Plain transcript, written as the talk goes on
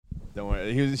Don't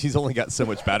worry. He's only got so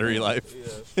much battery life.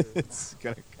 Yeah, It's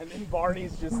gonna. And then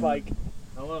Barney's just like,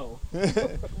 hello.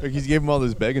 Like he's gave him all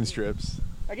those begging strips.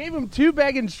 I gave him 2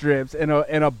 begging strips and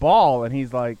a ball, and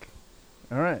he's like,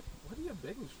 all right. Why do you have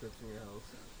begging strips in your house?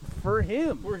 For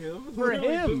him. For him? For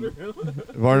him.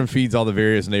 Varnum feeds all the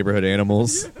various neighborhood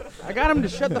animals. I got him to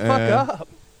shut the fuck up.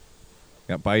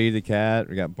 Got Bitey the cat.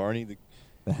 We got Barney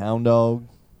the hound dog.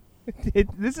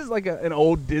 This is like an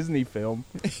old Disney film.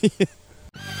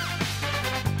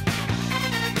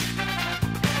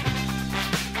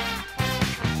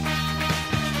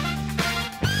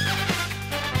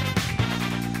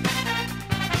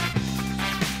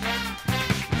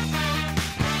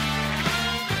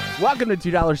 Welcome to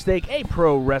 $2 Steak, a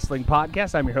pro wrestling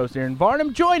podcast. I'm your host, Aaron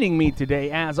Varnum. Joining me today,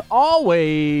 as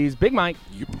always, Big Mike.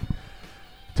 Yep.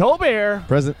 Tolbear.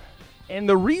 Present. And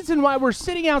the reason why we're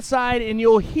sitting outside, and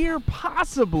you'll hear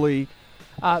possibly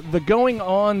the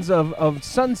going-ons of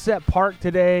Sunset Park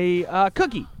today.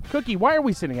 Cookie, why are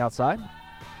we sitting outside?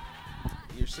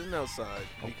 You're sitting outside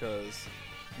because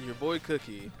your boy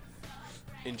Cookie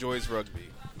enjoys rugby.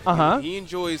 Uh-huh. He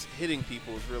enjoys hitting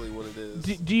people is really what it is.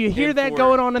 Do you hear And that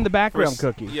going on in the background,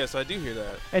 Cookie? Yes, I do hear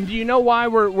that. And do you know why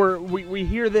we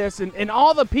hear this? And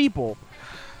all the people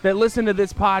that listen to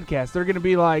this podcast, they're going to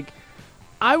be like,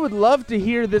 I would love to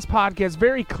hear this podcast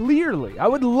very clearly. I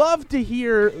would love to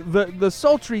hear the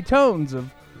sultry tones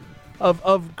of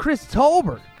Chris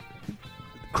Tolbert.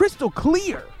 Crystal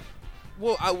clear.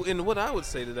 Well, and what I would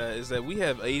say to that is that we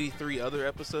have 83 other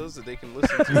episodes that they can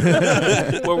listen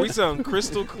to where we sound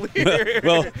crystal clear.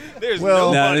 Well, nobody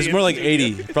no, it's more in like the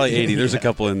 80. Probably 80. There's a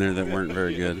couple in there that weren't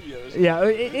very good. Yeah,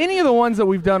 any of the ones that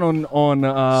we've done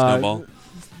on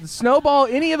Snowball,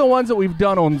 any of the ones that we've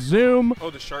done on Zoom. Oh,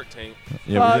 the Shark Tank.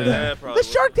 Yeah, we did that. Yeah, probably The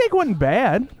Shark Tank wasn't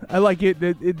bad. I like it.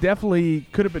 It definitely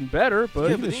could have been better, but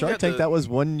Yeah, The but Shark got Tank, the- that was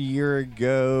 1 year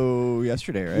ago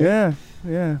yesterday, right? yeah. Oh,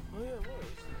 yeah, it was.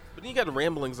 But then you got the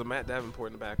ramblings of Matt Davenport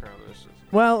in the background. And it's just,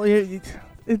 Well,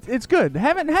 it's good.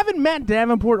 Having Matt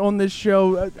Davenport on this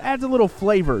show adds a little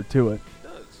flavor to it. it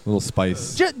does. A little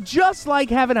spice. Just like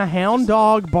having a hound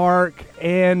dog bark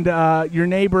and your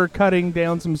neighbor cutting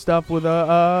down some stuff with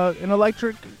an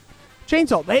electric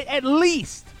chainsaw. At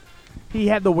least he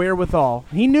had the wherewithal.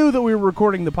 He knew that we were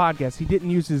recording the podcast. He didn't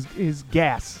use his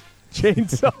gas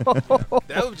chainsaw.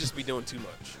 That would just be doing too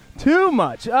much. Too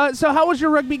much. So how was your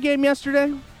rugby game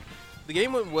yesterday? The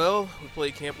game went well. We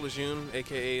played Camp Lejeune,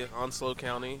 a.k.a. Onslow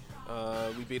County.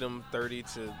 We beat them 30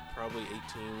 to probably 18,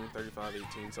 35,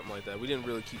 18, something like that. We didn't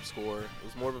really keep score. It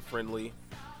was more of a friendly.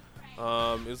 It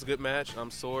was a good match.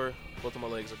 I'm sore. Both of my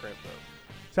legs are cramped up.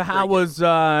 So how Very was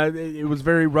it was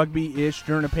very rugby-ish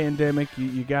during a pandemic.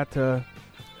 You got to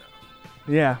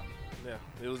Yeah. Yeah,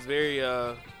 it was very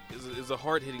it was a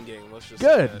hard-hitting game. Let's just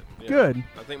Good, say that. Yeah. good.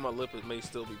 I think my lip may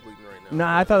still be bleeding right now.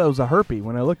 Nah, I thought that was a herpy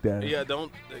when I looked at it. Yeah, come on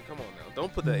now.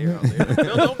 Don't put that air out there.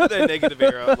 don't put that negative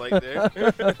air out like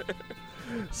there.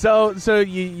 So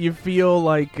you feel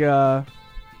like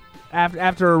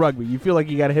after a rugby, you feel like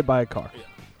you got hit by a car, Yeah.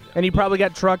 and you probably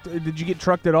got trucked. Did you get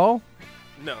trucked at all?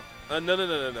 No.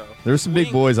 No. There's some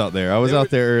big boys out there. I was There out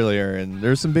were- there earlier, and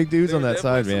there's some big dudes There on were that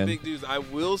side, definitely some man. big dudes. I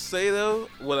will say, though,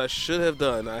 what I should have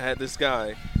done, I had this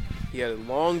guy. He had a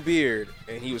long beard,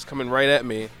 and he was coming right at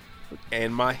me.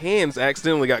 And my hands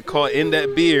accidentally got caught in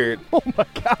that beard. Oh my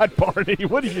God, Barney,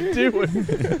 what are you doing?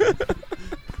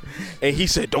 And he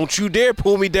said, "Don't you dare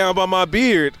pull me down by my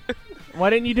beard." Why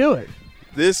didn't you do it?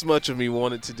 This much of me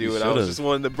wanted to do You it. I was should've. just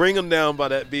wanting to bring him down by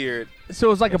that beard. So it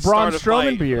was like a and Braun start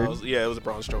fight. Strowman beard. Yeah, it was a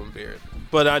Braun Strowman beard.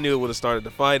 But I knew it would have started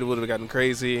the fight. It would have gotten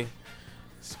crazy.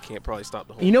 Just can't probably stop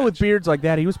the whole You know, with match. beards like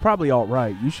that, he was probably all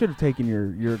right. You should have taken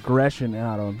your aggression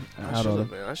out on I should him.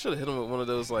 have, man. I should have hit him with one of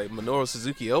those, like, Minoru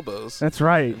Suzuki elbows. That's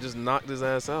right. And just knocked his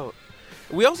ass out.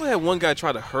 We also had one guy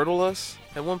try to hurdle us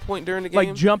at one point during the game.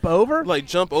 Like jump over? Like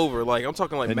jump over. Like, I'm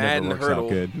talking like It Madden never works hurdle. out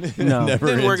good. No. Never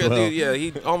Didn't work ends out, well. dude. Yeah,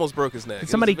 he almost broke his neck. Did It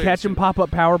somebody was very catch him, stupid. pop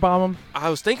up, power bomb him? I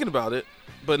was thinking about it,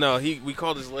 but no, we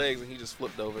called his legs and he just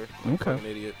flipped over. Okay. Fucking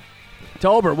idiot.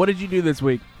 Tolbert, what did you do this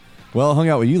week? Well, hung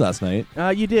out with you last night.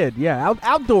 You did, yeah.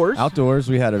 Outdoors. Outdoors,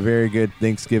 we had a very good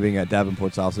Thanksgiving at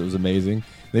Davenport's house. It was amazing.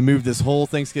 They moved this whole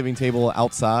Thanksgiving table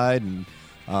outside, and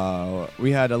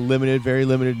we had a very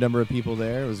limited number of people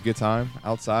there. It was a good time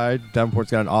outside.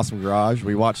 Davenport's got an awesome garage.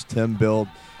 We watched Tim build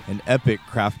an epic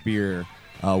craft beer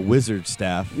wizard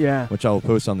staff, Yeah. which I will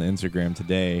post on the Instagram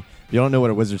today. If you don't know what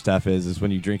a wizard staff is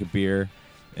when you drink a beer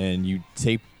and you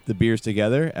tape the beers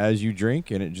together as you drink,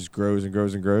 and it just grows and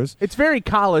grows and grows. It's very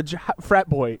college frat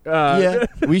boy. Yeah,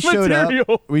 we showed material.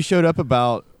 up. We showed up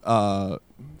about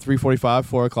 3:45,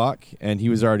 4 o'clock, and he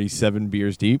was already 7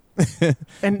 beers deep.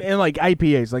 and like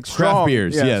IPAs, like strong Craft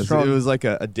beers, yeah, yes. strong. It was like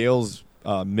a Dale's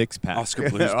mix pack. Oscar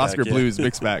Blues pack, Oscar yeah. Blues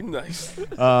mix pack. Nice.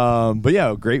 But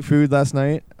yeah, great food last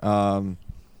night.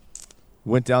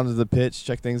 Went down to the pitch,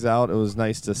 checked things out. It was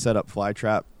nice to set up fly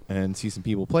trap and see some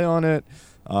people play on it.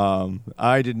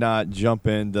 I did not jump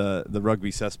in the rugby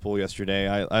cesspool yesterday.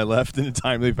 I left in a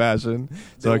timely fashion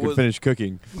so There I could was- finish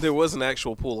cooking. There was an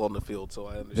actual pool on the field, so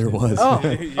I understand. There was. Oh.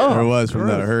 Yeah. There was from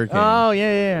the gross. hurricane. Oh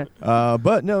yeah.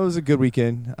 But no, it was a good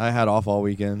weekend. I had off all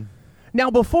weekend. Now,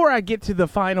 before I get to the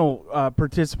final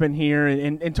participant here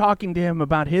and talking to him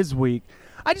about his week,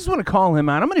 I just want to call him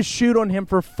out. I'm going to shoot on him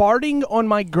for farting on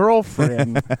my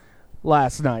girlfriend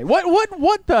last night.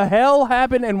 What the hell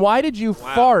happened, and why did you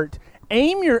fart?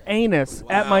 Aim your anus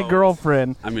at my Wow.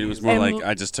 girlfriend. I mean, it was more And- like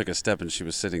I just took a step and she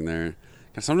was sitting there.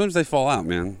 'Cause sometimes they fall out,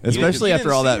 man. Especially you after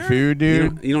didn't all see that her? food, You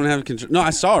dude. don't have control. No, I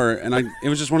saw her, and it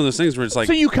was just one of those things where it's like,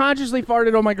 So you consciously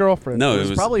farted on my girlfriend? no, It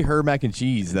was probably her mac and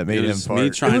cheese that made it him was me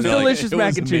fart. trying It was to, like- delicious It mac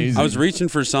was and cheese. amazing. I was reaching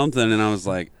for something, and I was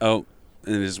like, oh,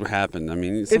 and it just happened. I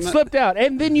mean, It slipped out,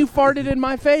 and then you farted in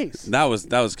my face. That was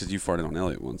because you farted on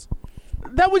Elliot once.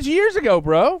 That was years ago,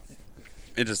 bro.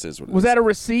 It just is what it Was is. that a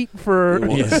receipt for It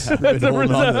was. Yes, I've been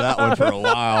holding on to that one for a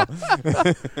while.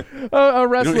 a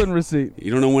wrestling receipt?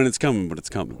 You don't know when it's coming, but it's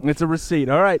coming. It's a receipt.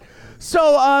 All right.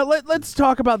 So let's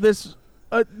talk about this.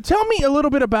 Tell me a little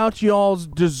bit about y'all's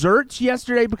desserts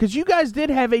yesterday, because you guys did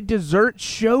have a dessert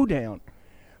showdown.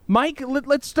 Mike,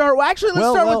 let's start. Well, actually, let's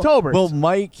start with Tolbert. Well,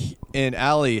 Mike and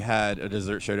Allie had a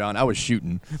dessert showdown. I was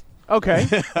shooting. okay.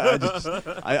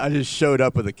 I just showed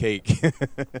up with a cake.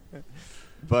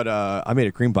 But I made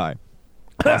a cream pie.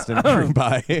 Boston cream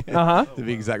pie. Uh-huh. To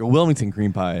be exact. Wilmington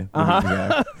cream pie. To be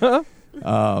Uh-huh.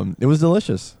 exact. It was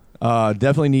delicious.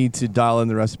 Definitely need to dial in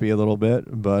the recipe a little bit,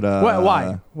 but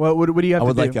Why? What do you have I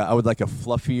would to like do? I would like a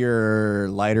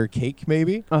fluffier, lighter cake,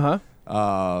 maybe. Uh-huh.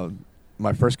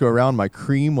 My first go around, my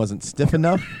cream wasn't stiff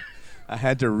enough. I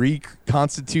had to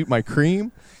reconstitute my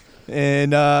cream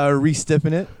and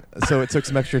re-stiffen it, so it took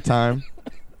some extra time.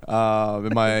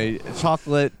 And my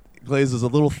chocolate glaze was a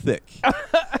little thick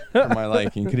for my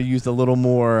liking. Could have used a little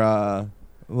more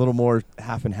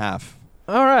half and half.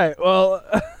 All right. Well,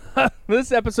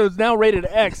 this episode's now rated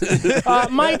X.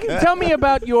 Mike, tell me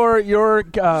about your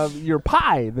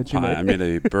pie that you made. I made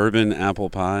a bourbon apple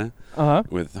pie Uh-huh.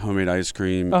 with homemade ice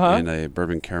cream Uh-huh. and a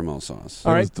bourbon caramel sauce. It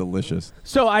All right. was delicious.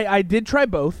 So I did try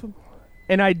both,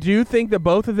 and I do think that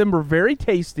both of them were very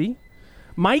tasty.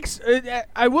 Mike's,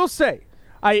 I will say,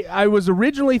 I was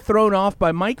originally thrown off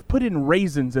by Mike put in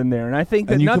raisins in there, and I think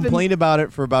that And you nothing. complained about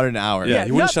it for about an hour. Yeah, Yeah,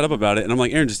 he wouldn't not- shut up about it, and I'm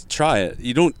like, Aaron, just try it.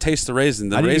 You don't taste the raisin.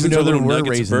 The I didn't even raisins know are there little were nuggets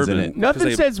raisins of in bourbon. it. Nothing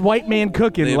They- says white man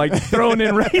cooking they- like throwing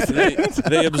in raisins.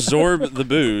 they absorb the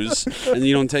booze, and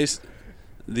you don't taste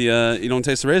the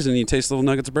raisin. You taste little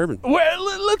nuggets of bourbon. Well,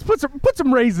 let's put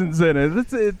some raisins in it.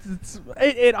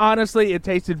 It honestly it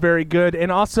tasted very good,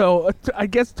 and also I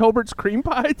guess Tolbert's cream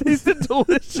pie tasted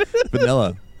delicious.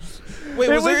 Vanilla. Wait,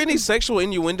 It was there was- any sexual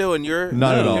innuendo in your?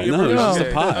 Not at all. your No, it's producer?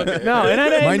 just a pie. Okay. No, and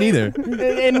I Mine either.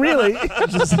 And really,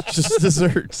 just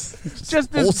desserts.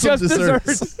 just Wholesome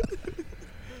desserts. desserts.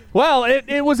 Well,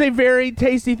 it was a very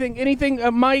tasty thing. Anything,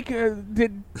 Mike?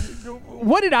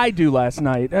 What did I do last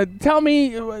night? Tell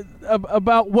me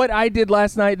about what I did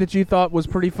last night that you thought was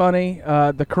pretty funny.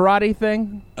 The karate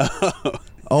thing.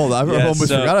 Oh, I Yeah, almost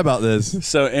so- forgot about this.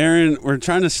 So, Aaron, we're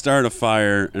trying to start a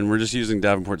fire, and we're just using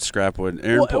Davenport scrap wood.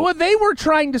 Aaron, Well, they were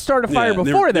trying to start a fire Yeah, they were-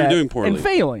 before they were that doing poorly. and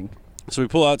failing. So we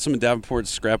pull out some of Davenport's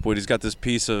scrap wood. He's got this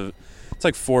piece of, it's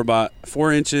like 4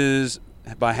 inches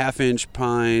by ½ inch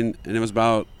pine, and it was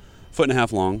about 1.5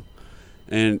 feet long.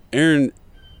 And Aaron,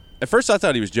 at first I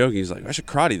thought he was joking. He's like, I should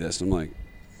karate this. And I'm like,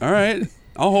 all right,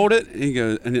 I'll hold it. And he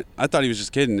goes, and I thought he was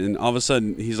just kidding. And all of a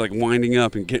sudden he's like winding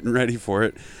up and getting ready for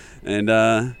it.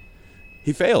 And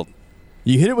he failed.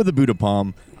 You hit it with a Buddha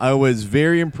palm. I was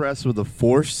very impressed with the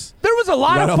force. There was a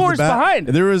lot right of off the force bat. behind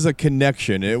it. There was a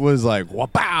connection. It was like,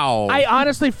 wow. I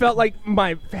honestly felt like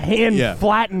my hand Yeah.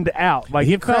 flattened out. Like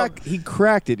he it felt. He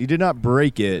cracked it. He did not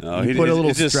break it. Oh, he put a little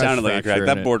it just stretch sounded like a fracture crack.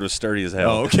 That in it. board was sturdy as hell.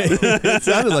 Oh, okay. It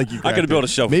sounded like you cracked could have built it.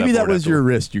 a shelf with Maybe that that board was your afterward.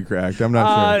 wrist you cracked. I'm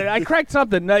not sure. I cracked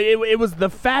something. No, it was the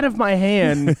fat of my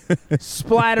hand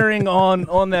splattering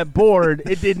on that board.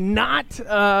 It did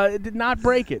not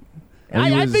break it. And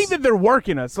he I was- think that they're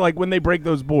working us like when they break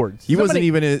those boards. He wasn't Somebody-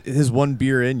 even his one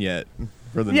beer in yet.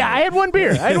 For the Yeah, night. I had one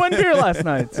beer. I had one beer last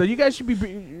night. So you guys should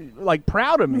be like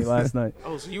proud of me last night.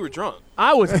 Oh, so you were drunk?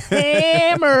 I was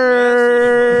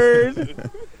hammered.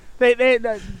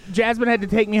 Jasmine had to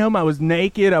take me home. I was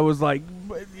naked. I was like,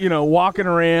 walking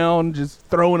around, just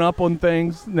throwing up on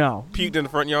things. No. Puked in the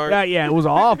front yard. Yeah, it was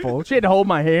awful. She had to hold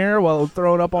my hair while I was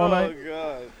throwing up all night. Oh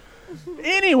God.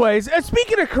 Anyways,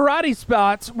 speaking of karate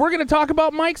spots, we're going to talk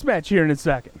about Mike's match here in a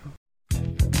second.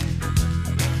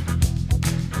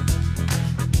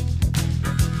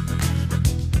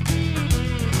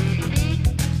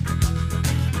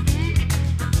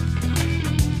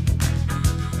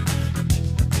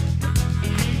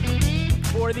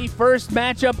 For the first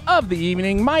matchup of the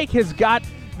evening, Mike has got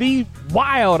the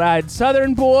Wild-Eyed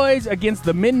Southern Boys against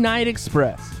the Midnight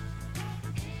Express.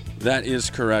 That is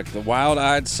correct. The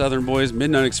Wild-Eyed Southern Boys,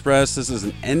 Midnight Express. This is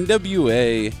an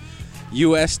NWA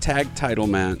U.S. Tag Title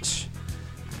match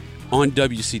on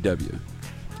WCW.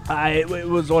 It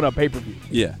was on a pay-per-view.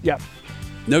 Yeah. Yeah.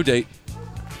 No date.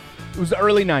 It was the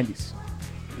early 90s.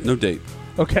 No date.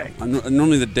 Okay.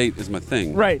 Normally the date is my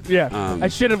thing. Right, yeah. I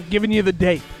should have given you the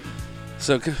date.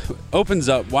 So opens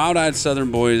up. Wild-Eyed Southern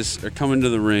Boys are coming to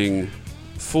the ring,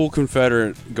 full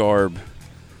Confederate garb.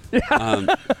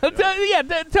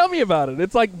 Tell me about it.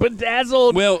 It's like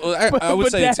bedazzled. Well, I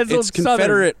would say it's bedazzled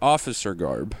Confederate officer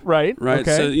garb. Right. Right.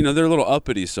 Okay. So they're little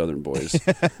uppity Southern boys. They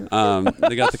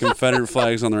got the Confederate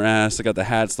flags on their ass. They got the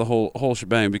hats, the whole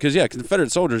shebang. Because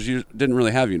Confederate soldiers didn't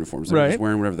really have uniforms. They were just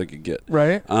wearing whatever they could get.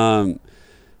 Right.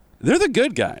 They're the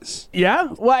good guys. Yeah.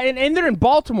 Well, and they're in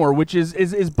Baltimore, which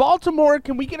is Baltimore.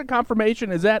 Can we get a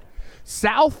confirmation? Is that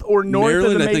south or north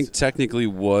Maryland, of the Mason? I think, technically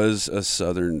was a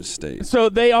southern state. So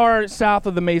they are south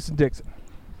of the Mason-Dixon.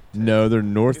 No, they're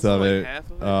north It's of like it. half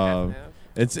of it, half and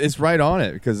half. It's right on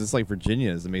it because it's like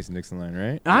Virginia is the Mason-Dixon line,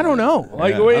 right? I don't know.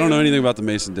 Like, Yeah. wait, I don't know anything about the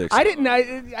Mason-Dixon. I didn't.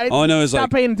 I All I know is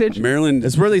stopped paying attention. Maryland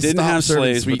It's where they didn't stopped have serving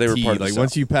slaves, sweet but they were tea. part of the Like South.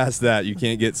 once you pass that, you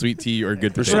can't get sweet tea or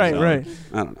good potatoes. Right, right.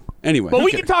 I don't know. Anyway. But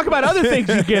we can talk about other things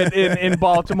you get in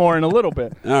Baltimore in a little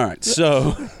bit. All right,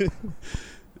 so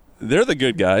they're the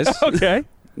good guys. Okay.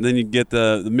 Then you get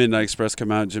the Midnight Express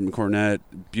come out, Jim Cornette,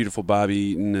 beautiful Bobby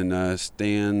Eaton, and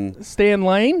Stan. Stan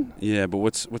Lane? Yeah, but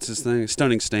what's his thing?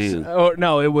 Stunning Stan. Oh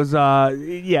no, it was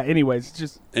anyways,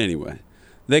 just Anyway,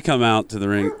 they come out to the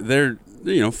ring. They're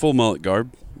full mullet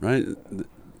garb, right?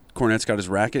 Cornette's got his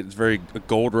racket. It's a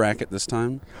gold racket this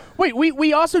time. wait,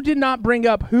 we also did not bring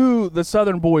up who the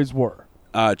Southern Boys were.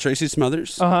 Tracy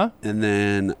Smothers. And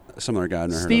then some other guy. I've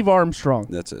never heard Steve of. Armstrong.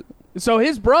 That's it. So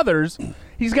his brothers,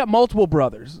 he's got multiple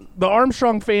brothers. The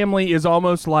Armstrong family is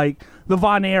almost like the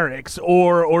Von Erichs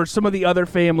or some of the other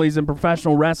families in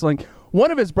professional wrestling.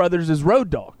 One of his brothers is Road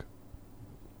Dogg,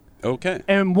 Okay.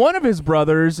 and one of his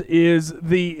brothers is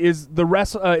the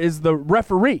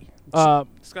referee, Scott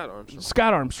Armstrong.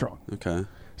 Scott Armstrong. Okay.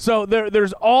 So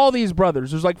there's all these brothers.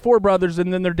 There's like 4 brothers,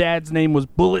 and then their dad's name was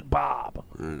Bullet Bob.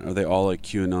 Are they all like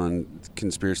QAnon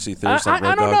conspiracy theorists? I like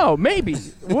Road don't Dogg? know. Maybe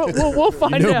we'll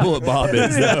find out. Bullet Bob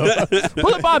is though.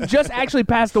 Bullet Bob just actually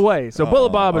passed away, so Bullet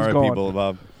Bob is R.I.P. gone.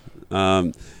 Bullet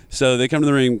Bob. So they come to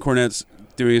the ring. Cornette's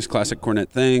doing his classic Cornette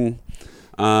thing.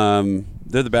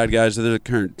 They're the bad guys. They're the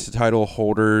current title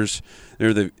holders.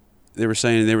 They were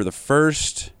saying they were the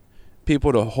first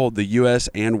people to hold the U.S.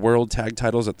 and World Tag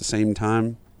titles at the same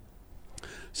time.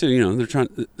 So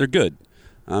they're good.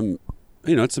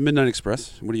 It's the Midnight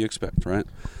Express. What do you expect, right?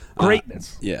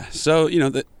 Greatness. Yeah. So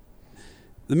the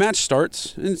match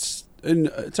starts. And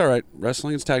it's all right.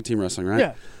 Wrestling. It's tag team wrestling, right?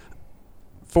 Yeah.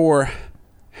 For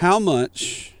how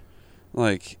much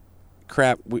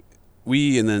crap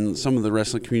we and then some of the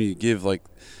wrestling community give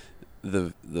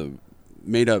the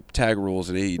made up tag rules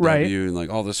in AEW Right. and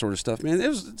all this sort of stuff, man,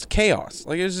 it's chaos.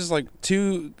 It was just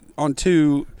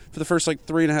 2-on-2 for the first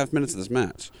 3.5 minutes of this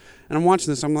match. And I'm watching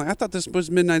this, I'm like, I thought this was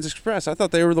Midnight Express. I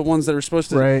thought they were the ones that were supposed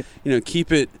to Right.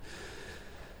 keep it.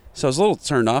 So I was a little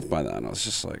turned off by that. And I was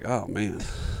just like, oh man,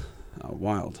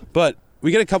 wild. But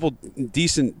we get a couple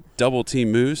decent double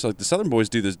team moves. Like the Southern Boys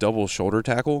do this double shoulder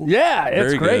tackle. Yeah, it's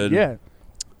Very great. good. Yeah.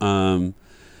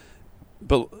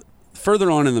 But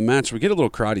further on in the match, we get a little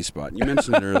karate spot. You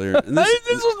mentioned it earlier. And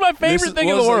This was my favorite thing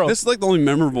in the world. This is the only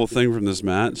memorable thing from this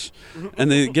match. And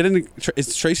they get into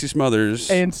it's Tracy Smothers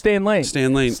And Stan Lane.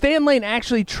 Stan Lane. Stan Lane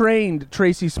actually trained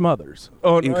Tracy Smothers.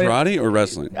 Oh, in karate or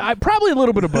wrestling. Probably a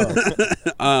little bit of both.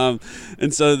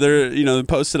 And so they're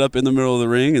posted up in the middle of the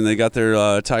ring, and they got their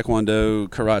Taekwondo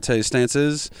karate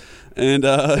stances. And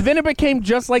Then it became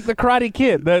just like the Karate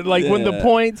Kid. That when the Yeah.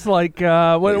 points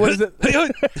what is it?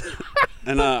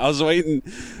 And I was waiting,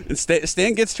 and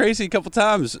Stan gets Tracy a couple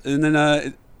times, and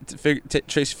then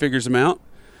Tracy figures him out.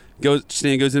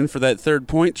 Stan goes in for that third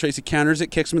point. Tracy counters it,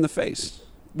 kicks him in the face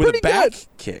with Pretty a back good.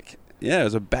 kick. Yeah, it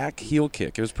was a back heel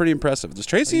kick. It was pretty impressive. Does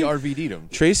Tracy He RVD'd him.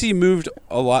 Tracy moved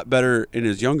a lot better in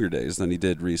his younger days than he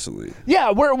did recently. Yeah,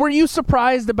 were you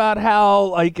surprised about how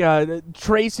like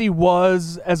Tracy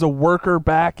was as a worker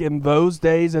back in those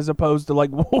days, as opposed to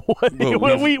like what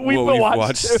we've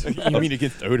watched? You mean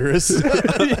against Odorous?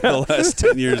 The last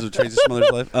 10 years of Tracy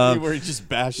Smothers' life. Where he just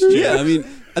bashed Yeah, I mean,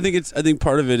 I think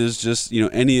part of it is just,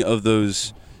 any of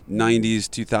those 90s,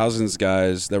 2000s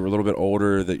guys that were a little bit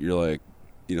older that you're like,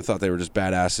 thought they were just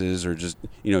badasses or just,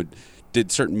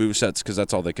 did certain movesets because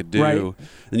that's all they could do. Right.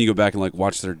 Then you go back and like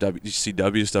watch their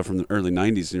WCW stuff from the early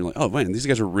 90s and you're like, oh man, these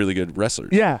guys are really good wrestlers.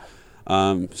 Yeah.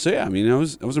 So yeah, I mean, I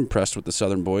was impressed with the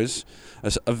Southern boys.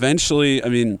 Eventually, I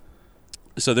mean,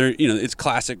 so they're, it's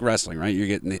classic wrestling, right? You're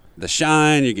getting the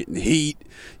shine, you're getting the heat,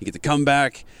 you get the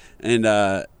comeback, and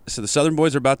so the Southern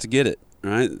boys are about to get it,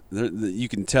 right? You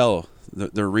can tell the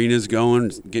arena's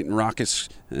going, getting raucous,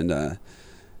 and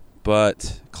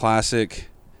but classic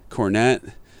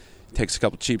Cornette takes a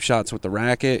couple cheap shots with the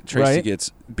racket. Tracy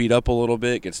gets beat up a little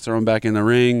bit, gets thrown back in the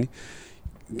ring,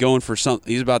 going for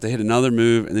something. He's about to hit another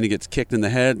move, and then he gets kicked in the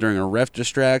head during a ref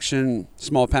distraction.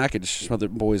 Small package. Other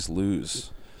boys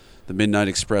lose. The Midnight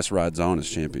Express rides on as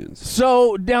champions.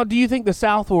 So now, do you think the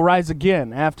South will rise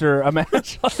again after a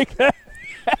match like that?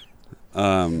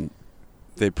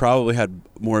 They probably had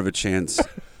more of a chance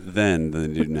then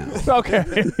than they do now.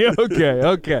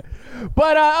 Okay.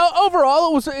 But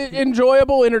overall, it was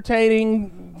enjoyable,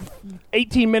 entertaining,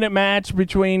 18-minute match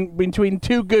between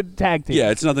two good tag teams. Yeah,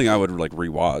 it's nothing I would like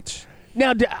rewatch.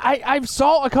 Now, I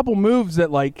saw a couple moves that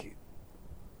like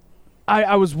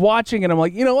I was watching, and I'm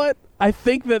like, you know what? I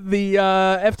think that the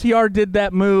FTR did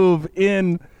that move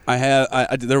in.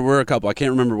 There were a couple. I can't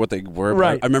remember what they were.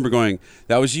 Right. I remember going,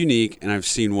 that was unique, and I've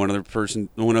seen one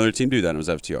other team do that, and it was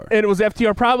FTR. And it was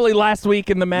FTR probably last week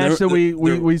in the match that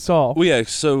we saw. Well, yeah.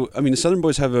 So I mean, the Southern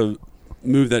boys have a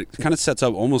move that kind of sets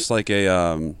up almost like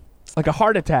a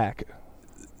heart attack.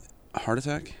 A heart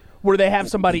attack? Where they have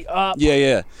somebody up.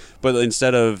 Yeah. But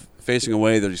instead of facing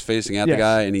away, they're just facing at the Yes.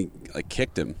 guy, and he like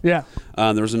kicked him. Yeah.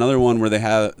 There was another one where they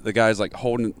have the guys like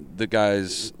holding the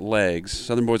guy's legs.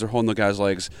 Southern boys are holding the guy's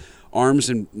legs. Arms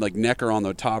and like neck are on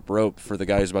the top rope for the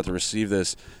guy who's about to receive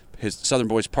this. His Southern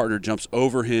boys partner jumps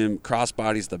over him, cross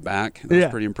bodies the back. That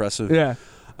was pretty impressive. Yeah.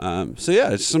 So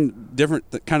yeah, it's some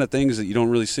different kind of things that you don't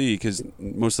really see because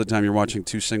most of the time you're watching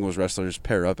two singles wrestlers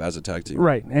pair up as a tag team.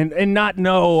 Right, and not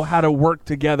know how to work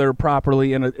together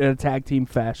properly in a tag team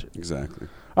fashion. Exactly.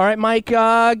 All right, Mike,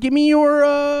 give me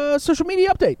your social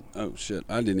media update. Oh shit,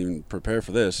 I didn't even prepare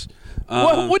for this.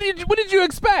 What did you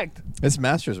expect? It's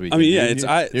Masters Week. I mean,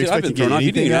 yeah, I've been thrown off.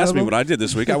 You didn't even ask me what I did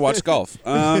this week. I watched golf.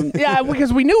 Yeah,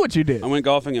 because we knew what you did. I went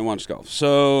golfing and watched golf.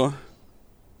 So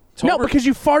No, because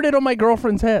you farted on my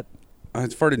girlfriend's head. I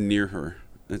farted near her.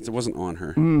 It wasn't on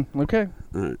her. Okay.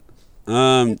 All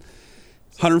right.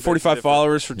 145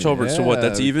 followers for Tolbert. So what?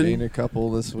 That's even. Gained a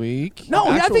couple this week. No,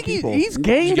 I Actual think people. he's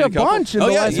gained a bunch in the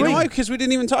last you know week. why? Because we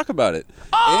didn't even talk about it.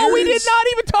 Oh, we did not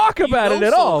even talk about it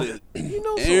at all.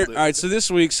 All right, so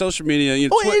this week, social media.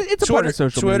 It's a part of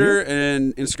social Twitter media.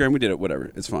 and Instagram. We did it.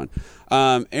 Whatever. It's fun.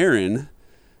 Aaron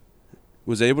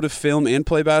was able to film and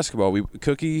play basketball.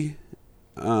 Cookie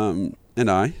and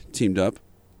I teamed up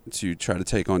to try to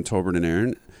take on Tolbert and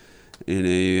Aaron in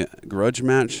a grudge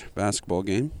match basketball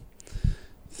game.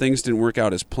 Things didn't work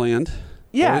out as planned.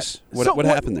 Yeah. Boys. What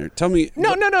happened there? Tell me.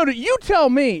 No. You tell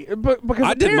me. Because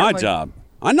I did my apparently- job.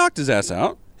 I knocked his ass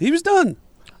out. He was done.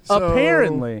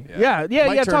 Apparently. Yeah.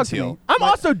 Mike Talk turned to me. heel. I'm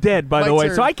also dead, by the Mike way,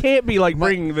 turned- so I can't be like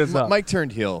bringing this up. Mike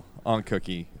turned heel on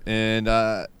Cookie, and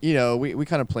we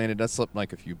kind of planned it. I slipped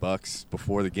like a few bucks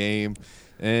before the game,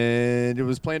 and it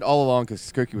was planned all along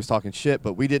because Cookie was talking shit,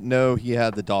 but we didn't know he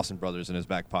had the Dawson brothers in his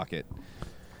back pocket.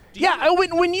 Yeah,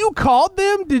 when you called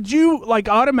them, did you like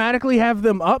automatically have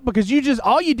them up? Because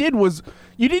all you did was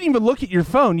you didn't even look at your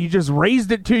phone. You just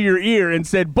raised it to your ear and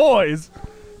said, "Boys."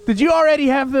 Did you already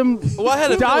have them Well, I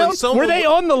had a dialed? feeling someone Were they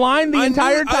on the line the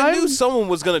entire time? I knew someone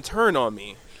was going to turn on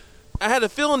me. I had a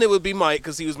feeling it would be Mike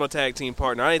because he was my tag team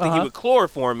partner. I didn't think he would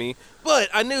chloroform me, but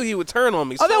I knew he would turn on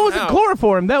me. Oh, that wasn't somehow.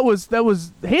 chloroform. That was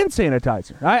hand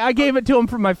sanitizer. I gave it to him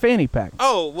from my fanny pack.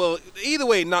 Oh, well, either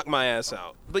way, it knocked my ass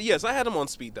out. But yes, I had him on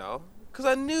speed dial because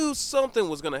I knew something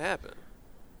was going to happen.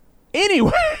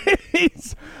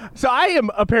 Anyways, so I am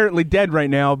apparently dead right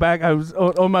now. I was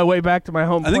on my way back to my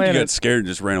home I think planet. you got scared and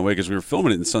just ran away because we were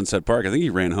filming it in Sunset Park. I think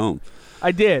you ran home.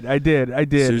 I did. As soon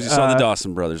as you saw the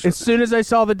Dawson brothers. As soon as I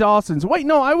saw the Dawsons. Wait,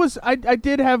 no, I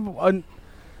did have a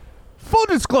full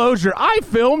disclosure. I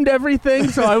filmed everything,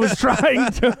 so I was trying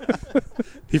to.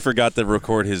 He forgot to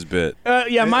record his bit. My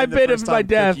And the bit of first my time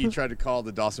death. Cookie tried to call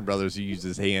the Dawson brothers. He used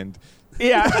his hand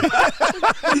Yeah.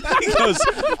 He goes,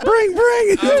 bring.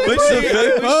 I Puts the fake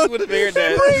wish phone. you would have aired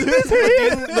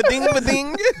that.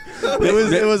 Ba-ding.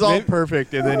 It was all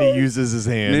perfect, and then he uses his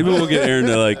hand. Maybe we'll get Aaron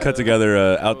to like cut together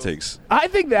outtakes. I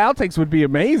think the outtakes would be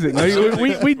amazing.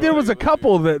 We there was a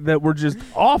couple that were just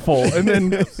awful, and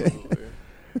then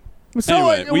so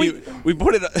Anyway,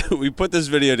 we put this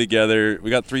video together. We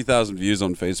got 3,000 views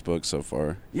on Facebook so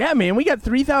far. yeah, man, we got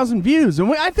 3,000 views, and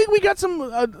I think we got a We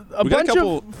got a bunch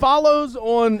couple- of follows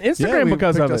on Instagram we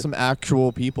because picked of up it. some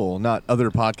actual people, not other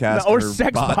podcasts Or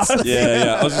sex bots.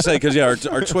 Yeah. I was gonna say because our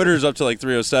Twitter's up to like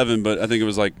 307, but I think it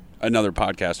was like another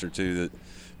podcast or two that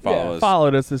follow us.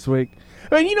 Followed us this week.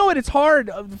 I mean, you know what? It's hard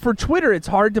for Twitter. It's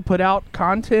hard to put out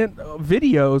content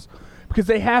videos because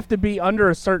they have to be under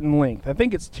a certain length. I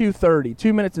think it's 2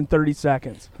 minutes and 30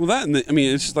 seconds. Well, that and I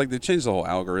mean, it's just like they changed the whole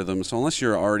algorithm. So unless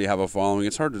you already have a following,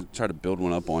 it's hard to try to build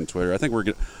one up on Twitter. I think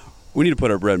we need to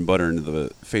put our bread and butter into the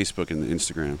Facebook and the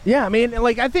Instagram. Yeah, I mean,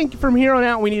 like I think from here on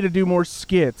out we need to do more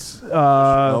skits.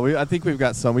 I think we've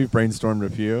got some. We've brainstormed a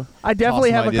few. I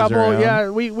definitely Toss have some a ideas couple. around. Yeah,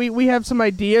 we have some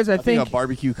ideas. I I think think a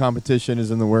barbecue competition is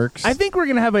in the works. I think we're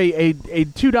gonna have a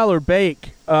 $2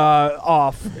 bake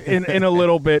off in a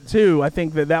little bit too. I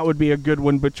think that would be a good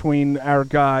one between our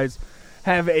guys.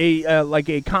 Have a like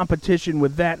a competition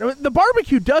with that. The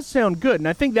barbecue does sound good, and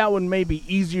I think that one may be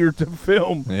easier to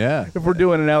film Yeah. if we're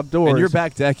doing it outdoors. And your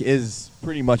back deck is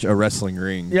pretty much a wrestling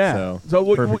ring. Yeah. So,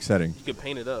 So perfect setting. You could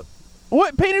paint it up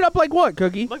what paint it up like what,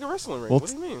 Cookie? like a wrestling ring. We'll What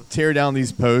do you mean? tear down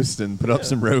these posts and put up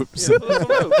some ropes. Yeah,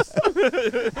 put some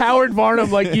ropes. Howard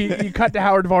Varnum, like you cut to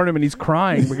Howard Varnum and he's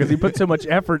crying because he put so much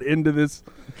effort into this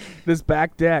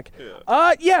back deck.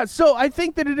 Yeah. So I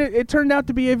think that it turned out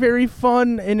to be a very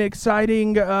fun and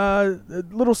exciting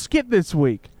little skit this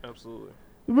week. Absolutely.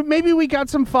 Maybe we got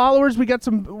some followers. We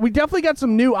definitely got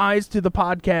some new eyes to the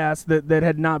podcast that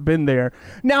had not been there.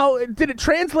 Now, did it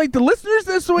translate to listeners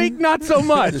this week? Not so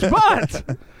much,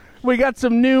 but we got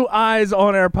some new eyes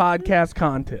on our podcast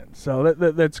content. So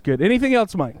that's good. Anything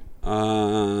else, Mike?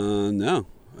 No.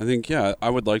 I think I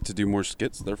would like to do more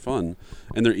skits. They're fun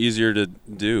and they're easier to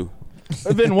do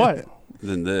Then what?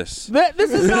 than this.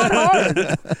 This is not hard.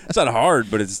 It's not hard,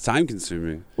 but it's time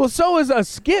consuming. Well, so is a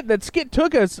skit. That skit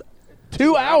took us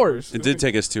 2 hours. It did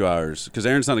take us 2 hours because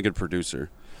Aaron's not a good producer.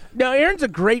 Now, Aaron's a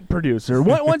great producer.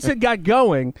 Once it got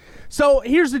going. So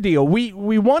here's the deal. We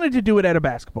wanted to do it at a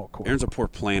basketball court. Aaron's a poor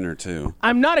planner too.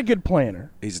 I'm not a good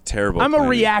planner. He's a terrible. I'm planner. a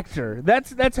reactor.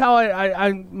 That's how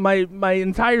my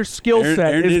entire skill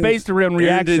set is didn't- based around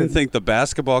reaction. Aaron didn't think the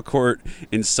basketball court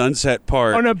in Sunset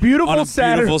Park On a beautiful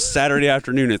Saturday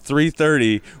afternoon at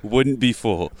 3:30 wouldn't be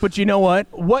full. But you know what?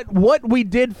 What we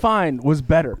did find was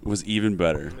better. It was even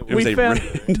better. It We was found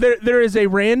there is a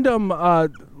random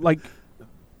like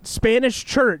Spanish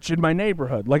church in my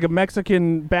neighborhood, like a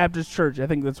Mexican Baptist church. I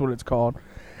think that's what it's called.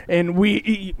 And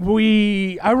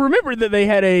I remember that they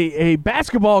had a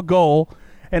basketball goal,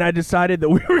 and I decided that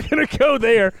we were going to go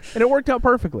there, and it worked out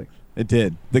perfectly. It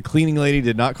did. The cleaning lady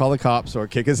did not call the cops or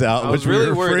kick us out. I was which we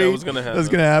really were worried that afraid was gonna That was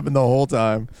happen. going to happen the whole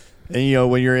time. And,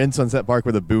 when you're in Sunset Park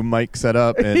with a boom mic set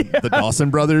up and the Dawson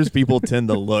brothers, people tend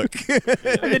to look.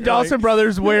 The Dawson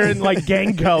brothers wearing like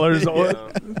gang colors.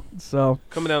 So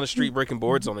Coming down the street breaking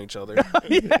boards on each other.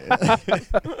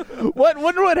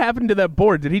 wonder what happened to that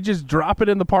board? Did he just drop it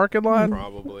in the parking lot?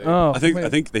 Probably. Oh, I think man. I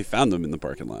think they found them in the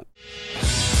parking lot.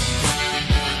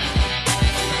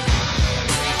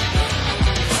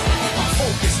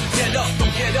 Focus, get up,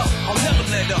 don't get up, I'll never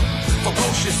let up.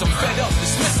 Ferocious, I'm fed up,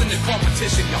 dismissing the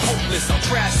competition. You're hopeless, I'll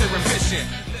trash their ambition.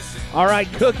 All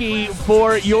right, Cookie,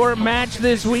 for your match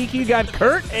this week, you got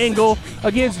Kurt Angle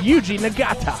against Yuji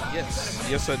Nagata.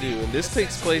 Yes, I do. And this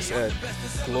takes place at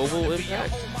Global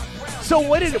Impact, So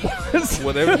what it was?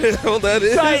 whatever the hell that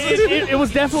is. So it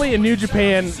was definitely a New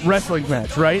Japan wrestling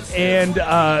match, right? And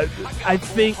I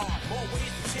think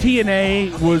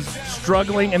TNA was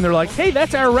struggling, and they're like, hey,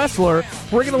 that's our wrestler.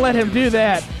 We're going to let him do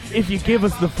that if you give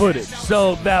us the footage.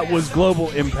 So that was Global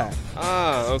Impact.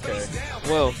 Okay.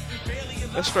 Well,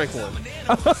 that's strike one.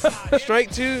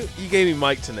 Strike two, you gave me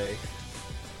Mike Tenay.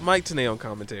 Mike Tenay on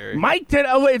commentary. Mike did.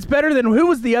 Oh, wait, it's better than who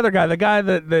was the other guy? The guy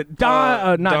that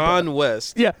Don, not Don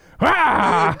West. Yeah.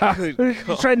 Ah! Good He's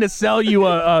God. trying to sell you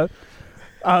a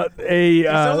Sounds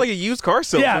like a used car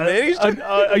salesman, man. He's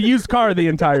a used car the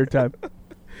entire time.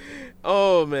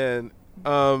 Oh man.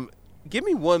 Give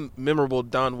me one memorable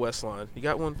Don West line. You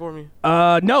got one for me?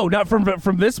 No, not from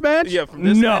this match. Yeah, from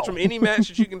this no. match, from any match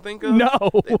that you can think of. No.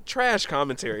 They're trash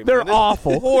commentary. They're man. This is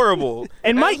awful. horrible.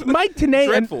 And Mike Tenay,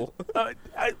 dreadful.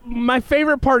 my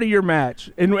favorite part of your match,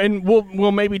 and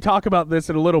we'll maybe talk about this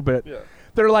in a little bit. Yeah.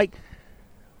 They're like,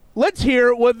 let's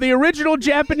hear what the original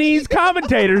Japanese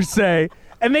commentators say.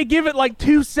 And they give it like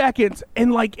 2 seconds,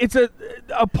 and like it's a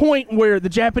point where the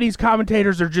Japanese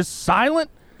commentators are just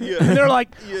silent. Yeah. And they're like,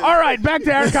 all right, back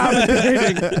to our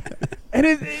commentating. And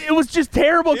it was just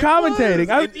terrible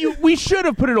commentating. We should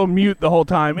have put it on mute the whole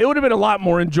time. It would have been a lot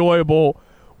more enjoyable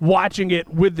watching it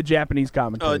with the Japanese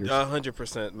commentators.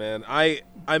 100%, man. I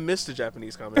miss the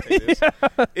Japanese commentators.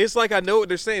 It's like I know what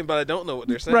they're saying, but I don't know what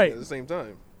they're saying at the same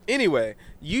time. Anyway,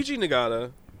 Yuji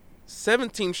Nagata,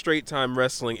 17 straight time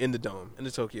wrestling in the Dome, in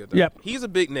the Tokyo Dome. Yep. He's a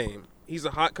big name. He's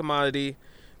a hot commodity.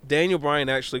 Daniel Bryan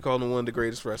actually called him one of the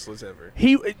greatest wrestlers ever.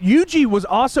 Yuji was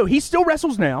also, he still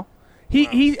wrestles now.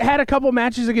 He had a couple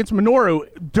matches against Minoru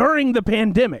during the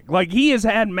pandemic. Like, he has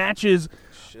had matches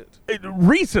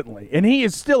recently, and he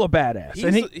is still a badass.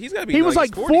 He's got to be he was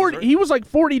like 40. Right? He was like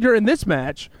 40 during this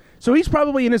match, so he's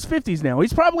probably in his 50s now.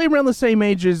 He's probably around the same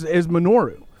age as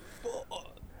Minoru.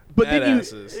 But then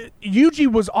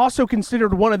Yuji was also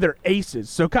considered one of their aces.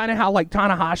 So kind of how like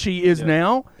Tanahashi is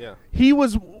now. Yeah. He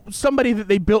was somebody that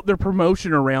they built their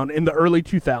promotion around in the early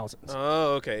 2000s.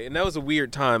 Oh, okay. And that was a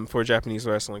weird time for Japanese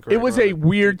wrestling, correct? It was a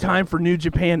weird time for New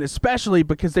Japan, especially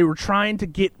because they were trying to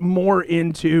get more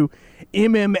into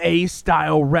MMA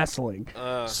style wrestling.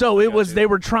 So it was, they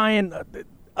were trying...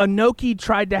 Inoki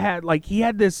tried to have, like, he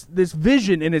had this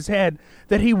vision in his head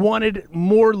that he wanted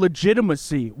more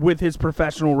legitimacy with his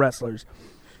professional wrestlers.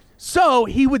 So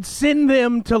he would send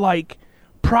them to, like,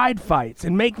 pride fights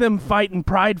and make them fight in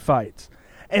pride fights.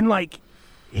 And, like,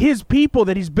 his people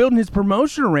that he's building his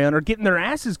promotion around are getting their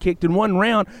asses kicked in one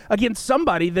round against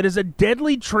somebody that is a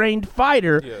deadly trained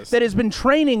fighter that has been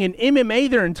training in MMA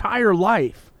their entire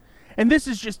life. And this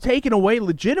is just taking away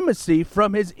legitimacy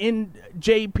from his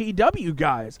NJPW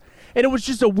guys. And it was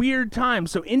just a weird time.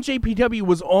 So NJPW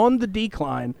was on the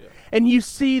decline, and you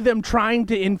see them trying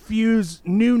to infuse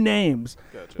new names.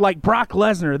 Like Brock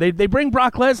Lesnar. They bring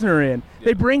Brock Lesnar in.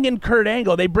 They bring in Kurt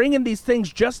Angle. They bring in these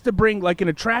things just to bring, like, an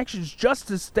attractions just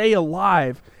to stay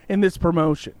alive in this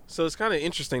promotion. So it's kind of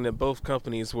interesting that both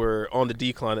companies were on the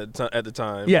decline at the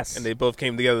time. Yes. And they both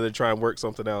came together to try and work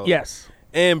something out. Yes.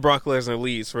 And Brock Lesnar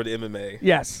leaves for the MMA.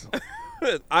 Yes.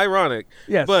 Ironic.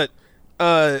 Yes. But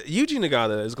Yuji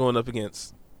Nagata is going up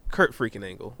against Kurt freaking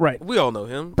Angle. Right. We all know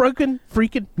him. Broken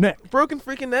freaking neck. Broken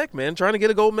freaking neck, man. Trying to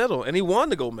get a gold medal. And he won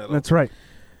the gold medal. That's right.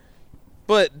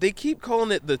 But they keep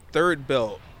calling it the third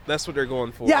belt. That's what they're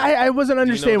going for. Yeah, I wasn't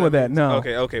understanding with that. No.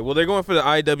 Okay. Well, they're going for the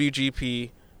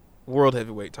IWGP World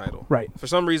Heavyweight title. Right. For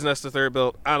some reason, that's the third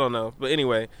belt. I don't know. But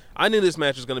anyway, I knew this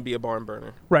match was going to be a barn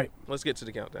burner. Right. Let's get to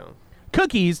the countdown.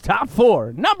 Cookies top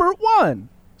 4, number 1.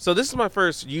 So this is my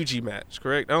first Yuji match,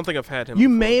 correct? I don't think I've had him You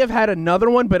before. may have had another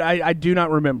one, but I do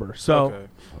not remember. So Okay.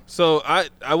 So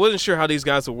I wasn't sure how these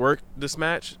guys would work this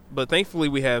match, but thankfully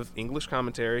we have English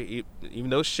commentary, even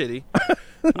though it's shitty.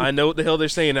 I know what the hell they're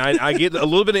saying. I get a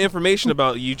little bit of information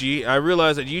about Yuji. I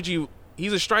realize that Yuji,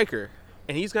 he's a striker,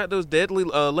 and he's got those deadly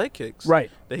leg kicks that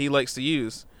he likes to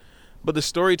use. But the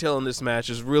storytelling in this match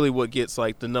is really what gets,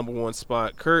 like, the number one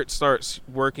spot. Kurt starts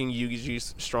working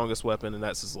Yuji's strongest weapon, and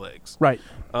that's his legs. Right.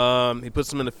 He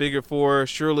puts him in a figure 4.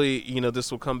 Surely,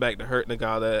 this will come back to hurt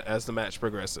Nagata as the match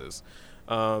progresses.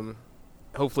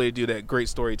 Hopefully they do that great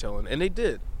storytelling. And they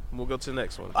did. We'll go to the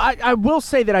next one. I will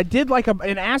say that I did like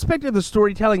an aspect of the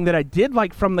storytelling that I did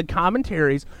like from the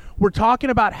commentaries. We're talking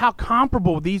about how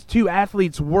comparable these two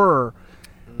athletes were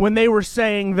when they were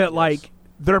saying that, like,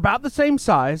 they're about the same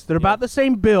size, they're about the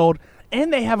same build,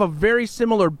 and they have a very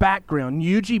similar background.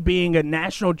 Yuji being a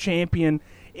national champion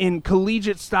in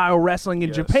collegiate-style wrestling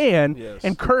in Japan,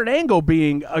 and Kurt Angle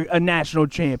being a national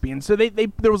champion. So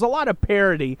there was a lot of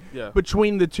parity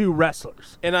between the two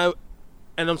wrestlers. And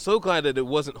I'm so glad that it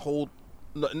wasn't hold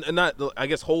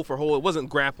for hold. It wasn't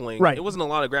grappling. Right. It wasn't a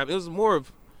lot of grappling. It was more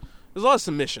of there's a lot of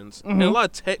submissions and a lot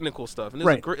of technical stuff, and it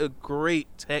was a great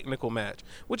technical match,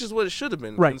 which is what it should have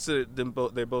been. Considered them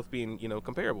both, they're both being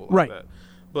comparable. Like that.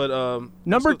 But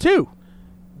number 2,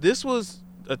 this was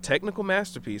a technical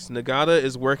masterpiece. Nagata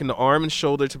is working the arm and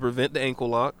shoulder to prevent the ankle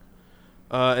lock,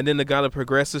 and then Nagata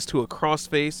progresses to a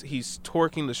crossface. He's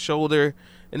torquing the shoulder,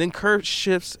 and then Kurt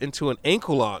shifts into an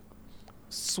ankle lock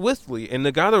swiftly, and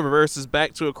Nagata reverses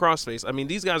back to a crossface. I mean,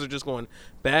 these guys are just going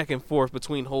back and forth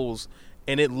between holds.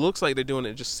 And it looks like they're doing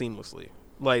it just seamlessly.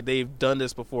 Like they've done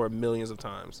this before millions of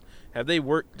times. Have they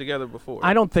worked together before?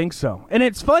 I don't think so. And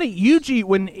it's funny, Yuji,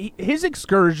 when his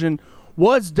excursion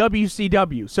was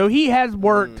WCW, so he has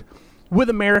worked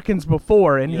with Americans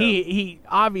before, and he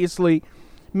obviously,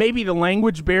 maybe the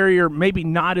language barrier, maybe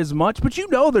not as much, but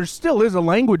there still is a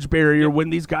language barrier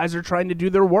when these guys are trying to do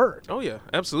their work. Oh, yeah,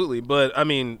 absolutely. But, I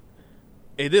mean,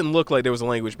 It didn't look like there was a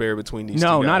language barrier between these two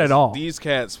No, guys. not at all. These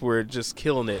cats were just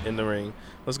killing it in the ring.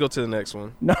 Let's go to the next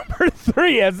one. Number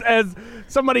 3, as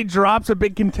somebody drops a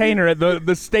big container at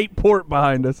the state port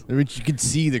behind us. I mean, you can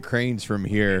see the cranes from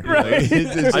here. Right. Like,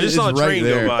 it's I just saw a right train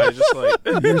there. go by. Just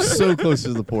like, You're so close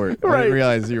to the port. I Right. didn't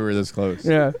realize you were this close.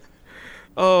 Yeah.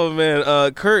 oh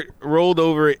man, Kurt rolled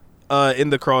over in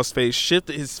the crossface,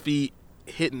 shifted his feet,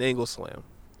 hit an angle slam.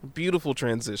 Beautiful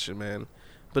transition, man,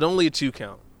 but only a 2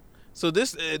 count. So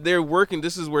this they're working.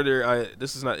 This is where they're.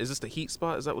 This is not. Is this the heat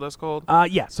spot? Is that what that's called?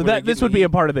 Yeah. So Where they're this getting would the be heat. a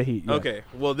part of the heat. Yeah. Okay.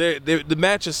 Well, the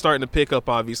match is starting to pick up,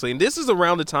 obviously, and this is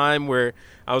around the time where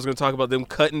I was going to talk about them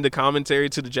cutting the commentary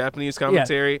to the Japanese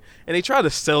commentary, and they try to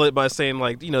sell it by saying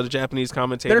like, the Japanese They're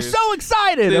commentators. so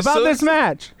excited They're about so this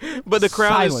match. But the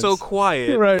crowd is so Silence.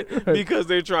 quiet, Right. Because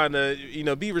they're trying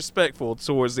to, be respectful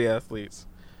towards the athletes.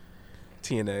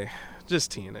 TNA,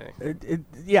 just TNA.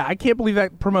 Yeah, I can't believe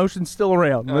that promotion's still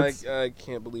around. Let's- I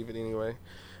can't believe it anyway.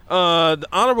 The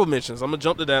honorable mentions. I'm gonna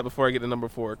jump to that before I get to number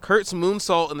 4. Kurt's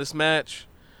moonsault in this match,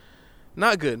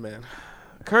 not good, man.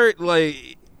 Kurt,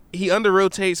 he under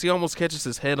rotates. He almost catches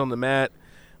his head on the mat.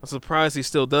 I'm surprised he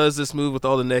still does this move with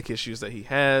all the neck issues that he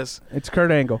has. It's Kurt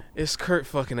Angle. It's Kurt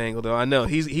fucking Angle, though. I know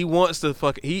he wants to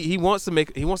he wants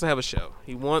to have a show.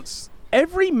 He wants.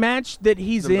 Every match that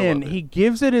he's Them to in, love it. he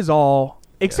gives it his all,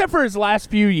 except for his last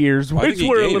few years, I think which he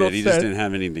were a gave little it. He sad. just didn't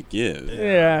have anything to give.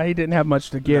 Yeah, he didn't have much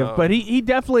to give, No. but he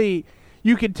definitely,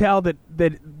 you could tell that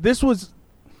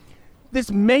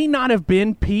this may not have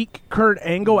been peak Kurt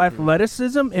Angle Mm-hmm.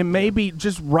 athleticism. It may be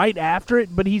just right after it,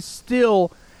 but he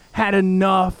still had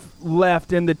enough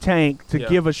left in the tank to Yeah.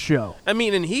 give a show. I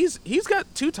mean, and he's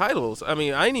got 2 titles. I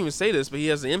mean, I didn't even say this, but he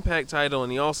has the Impact title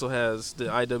and he also has the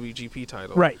IWGP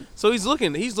title. Right. So he's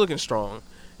looking strong,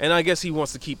 and I guess he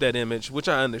wants to keep that image, which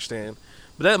I understand.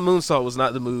 But that moonsault was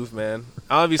not the move, man.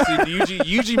 Obviously,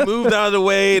 Yuji moved out of the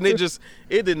way, and it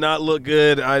did not look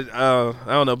good. I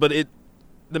don't know, but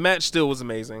the match still was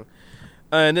amazing.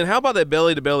 And then how about that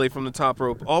belly to belly from the top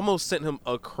rope? Almost sent him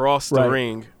across the Right.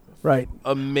 ring. Right.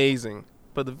 Amazing.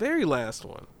 But the very last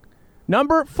one.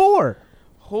 Number 4.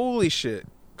 Holy shit.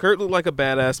 Kurt looked like a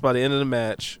badass by the end of the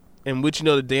match, in which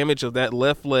the damage of that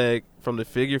left leg from the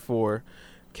figure 4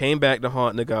 came back to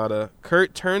haunt Nagata.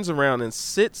 Kurt turns around and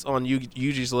sits on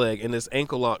Yuji's leg in this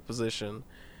ankle lock position.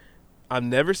 I've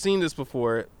never seen this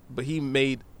before, but he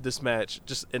made this match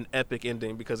just an epic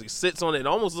ending because he sits on it. It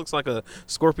almost looks like a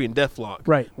Scorpion Deathlock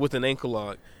Right. with an ankle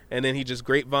lock. And then he just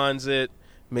grapevines it,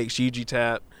 makes Yuji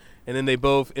tap, and then they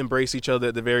both embrace each other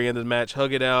at the very end of the match,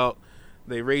 hug it out.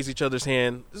 They raise each other's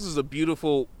hand. This is a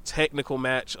beautiful technical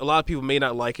match. A lot of people may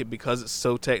not like it because it's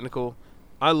so technical.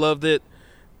 I loved it.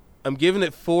 I'm giving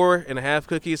it 4.5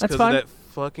 cookies That's because of fine. that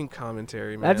fucking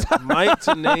commentary, man. That's- Mike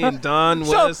Tenay and Don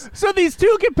West. So these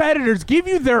two competitors give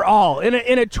you their all in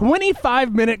a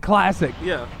 25-minute classic.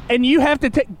 Yeah. And you have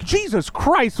to take Jesus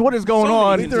Christ, what is going So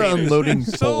on? I think they're unloading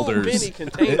So boulders. many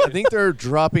containers. I think they're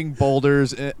dropping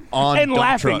boulders on And dump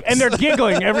laughing, trucks. and they're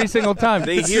giggling every single time.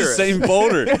 They It's hear the it. same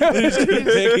boulder. He's just keep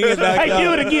picking it back Hey,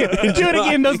 do up. it again. Do it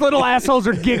again. Those little assholes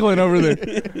are giggling over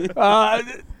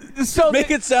there. So Make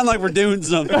it sound like we're doing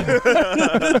something.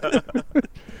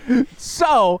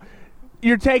 So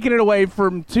you're taking it away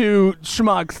from 2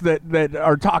 schmucks that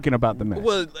are talking about the match.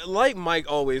 Well, like Mike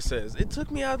always says, it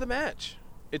took me out of the match.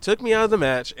 It took me out of the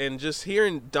match, and just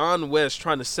hearing Don West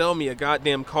trying to sell me a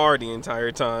goddamn car the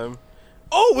entire time.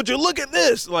 Oh, would you look at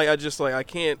this? I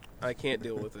can't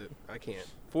deal with it. I can't.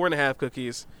 4.5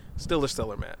 cookies, still a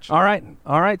stellar match. All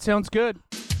right, sounds good.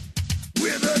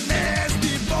 We're the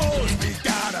nasty boys, we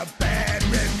got a bad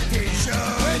reputation.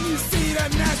 When you see the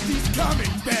nasties coming,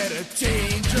 better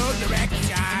change your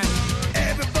direction.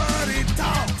 Everybody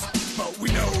talks, but we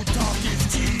know talk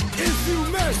is cheap. If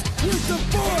you mess with the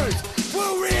boys,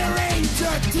 we'll rearrange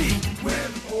your teeth.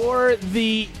 For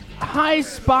the high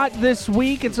spot this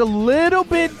week, it's a little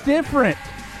bit different.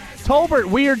 Tolbert,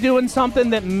 we are doing something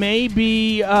that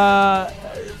maybe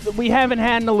we haven't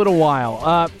had in a little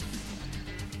while.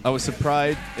 I was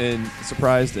surprised and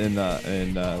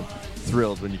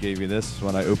thrilled when you gave me this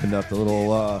when I opened up the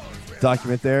little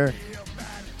document there.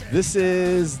 This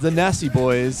is the Nasty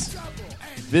Boys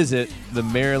visit the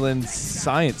Maryland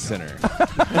Science Center.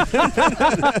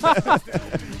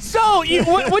 So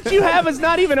what you have is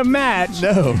not even a match.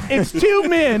 No. It's 2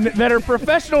 men that are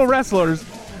professional wrestlers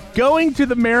going to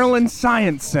the Maryland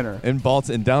Science Center. in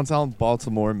downtown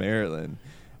Baltimore, Maryland.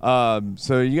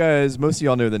 So you guys, most of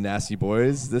y'all know the Nasty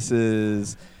Boys. This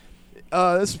is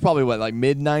probably what, like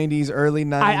mid '90s, early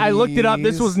 '90s. I looked it up.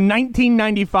 This was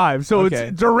 1995, so Okay.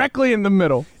 it's directly in the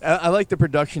middle. I like the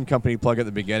production company plug at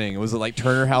the beginning. It was like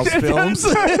Turner House Films.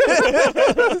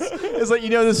 It's like,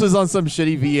 this was on some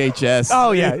shitty VHS.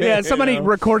 Oh, yeah. Somebody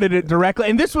recorded it directly.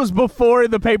 And this was before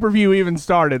the pay-per-view even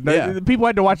started. The people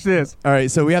had to watch this. All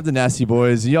right, so we have the Nasty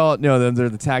Boys. Y'all know them. They're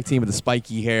the tag team with the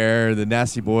spiky hair. The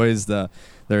Nasty Boys,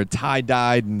 they're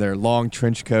tie-dyed in their long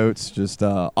trench coats. Just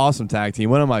awesome tag team.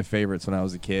 One of my favorites when I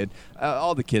was a kid.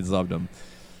 All the kids loved them.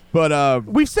 But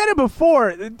we've said it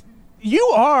before. You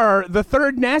are the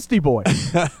third Nasty Boy.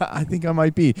 I think I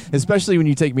might be, especially when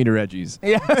you take me to Reggie's.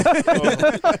 Yeah.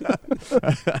 I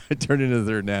turn into the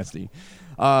third Nasty.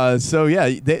 So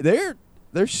yeah,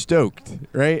 they're stoked,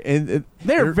 right? And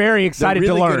they're very excited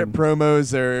they're really to learn. Good at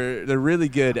promos. They're really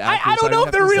good. I don't know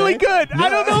if they're really good. I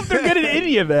don't know if they're good at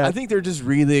any of that. I think they're just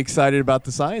really excited about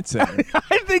the Science Center.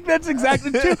 I think that's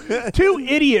exactly two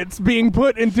idiots being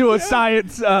put into a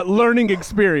science learning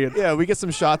experience. Yeah, we get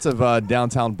some shots of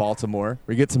downtown Baltimore.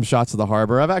 We get some shots of the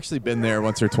harbor. I've actually been there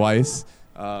once or twice.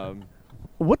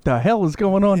 What the hell is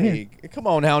going on here? Hey, come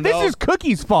on now. This is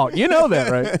Cookie's fault. You know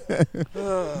that, right?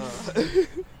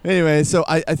 Anyway, so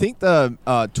I think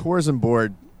the tourism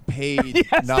board paid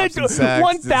Knobs and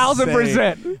Sags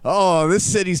 1,000%. Oh, this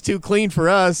city's too clean for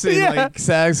us. And like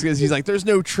Sags, because he's like, there's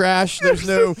no trash, there's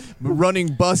no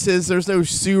running buses, there's no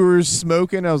sewers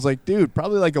smoking. I was like, dude,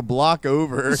 probably like a block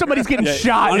over. Somebody's getting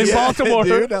shot in Baltimore.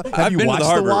 Dude, I've you been to watched the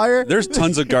harbor. Wire? There's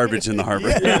tons of garbage in the harbor.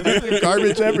 There's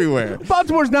garbage everywhere.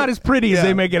 Baltimore's not as pretty as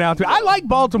they make it out to. I like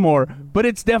Baltimore, but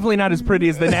it's definitely not as pretty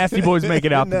as the Nasty Boys make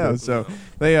it out to. No, so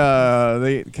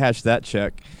they cashed that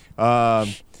check.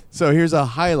 So here's a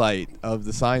highlight of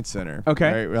the Science Center.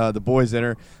 Okay. Right? The boys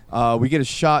enter. We get a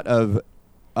shot of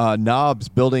Knobs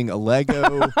building a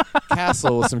Lego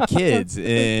castle with some kids,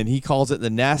 and he calls it the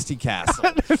Nasty Castle.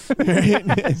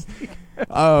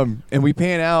 And we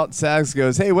pan out. Sags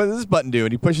goes, "Hey, what does this button do?"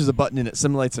 And he pushes a button, and it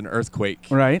simulates an earthquake.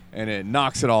 Right. And it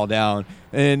knocks it all down.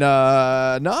 And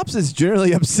Knobs is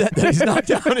generally upset that he's knocked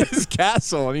down his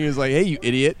castle. And he was like, "Hey, you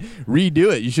idiot,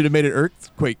 redo it. You should have made it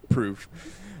earthquake-proof."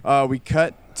 We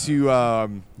cut to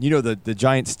the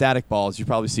giant static balls. You've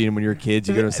probably seen them when you were kids.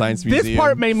 You go to a science museum. This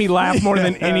part made me laugh more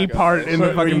than any part in the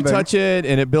Where fucking you thing. touch it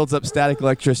and it builds up static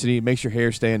electricity. It makes your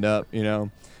hair stand up.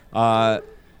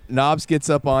 Knobs gets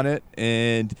up on it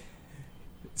and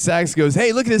Sags goes,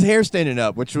 "Hey, look at his hair standing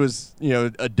up," which was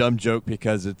a dumb joke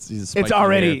because he's a spiky It's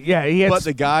already hair. But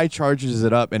the guy charges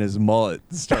it up and his mullet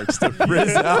starts to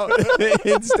frizz out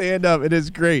and stand up. It is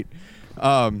great.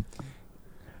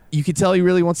 You can tell he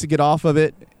really wants to get off of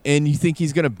it, and you think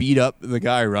he's going to beat up the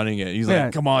guy running it. He's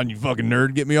like, "Come on, you fucking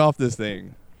nerd, get me off this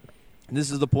thing." And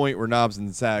this is the point where Knobs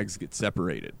and Sags get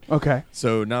separated. Okay.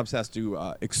 So Knobs has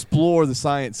to explore the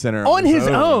Science Center on his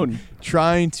own,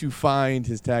 trying to find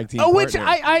his tag team which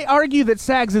partner. I argue that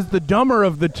Sags is the dumber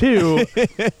of the two,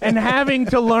 and having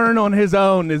to learn on his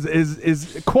own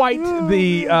is quite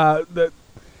the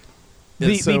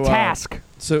task.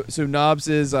 So Knobs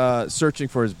is searching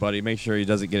for his buddy, make sure he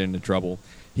doesn't get into trouble.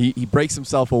 He breaks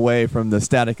himself away from the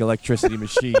static electricity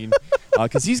machine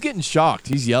because he's getting shocked.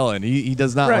 He's yelling. He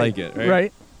does not like it.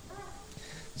 Right.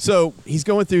 So he's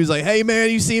going through. He's like, "Hey,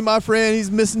 man, you see my friend? He's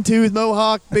missing tooth,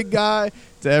 mohawk, big guy,"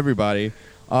 to everybody.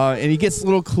 And he gets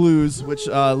little clues which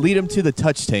lead him to the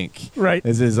touch tank. Right.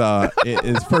 Is his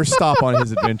first stop on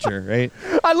his adventure. Right.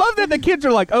 I love that the kids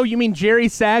are like, "Oh, you mean Jerry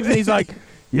Sags?" And he's like,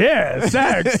 "Yeah,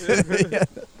 Sags."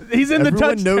 He's in the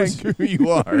touch tank. Everyone knows who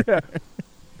you are. Yeah.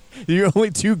 You're only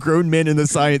two grown men in the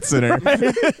Science Center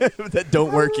that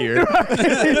don't work here.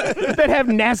 That have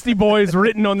Nasty Boys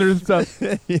written on their stuff.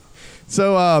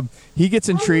 So he gets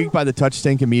intrigued by the touch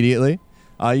tank immediately.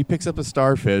 He picks up a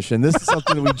starfish, and this is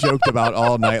something that we joked about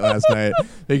all night last night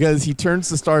because he turns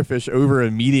the starfish over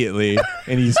immediately,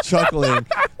 and he's chuckling.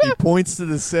 He points to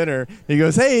the center. He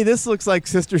goes, "Hey, this looks like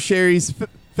Sister Sherry's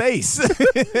face."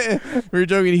 We were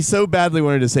joking. He so badly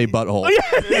wanted to say butthole.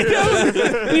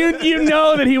 you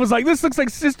know that he was like, "This looks like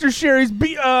Sister Sherry's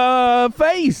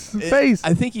face."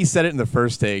 I think he said it in the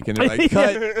first take, and they're like,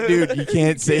 "Cut, dude, you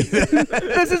can't say that."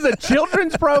 This is a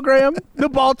children's program. The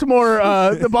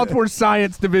Baltimore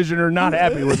Science Division are not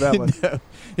happy with that one. No.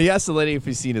 He asked the lady if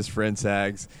he's seen his friend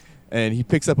Sags, and he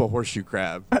picks up a horseshoe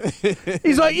crab.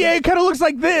 He's like, "Yeah, it kind of looks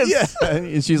like this." Yeah.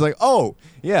 And she's like, "Oh,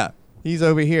 yeah. He's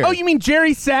over here." "Oh, you mean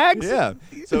Jerry Sags?" Yeah.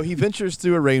 So he ventures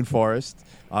through a rainforest.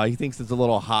 He thinks it's a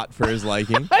little hot for his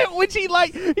liking. Which he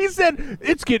said,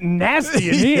 "It's getting nasty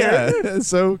in here." Yeah.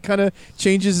 So kind of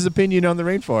changes his opinion on the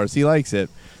rainforest. He likes it.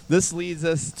 This leads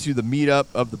us to the meetup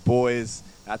of the boys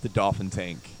at the dolphin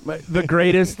tank. The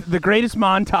greatest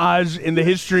montage in the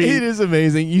history. It is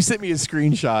amazing. You sent me a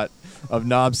screenshot of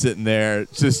Knob sitting there,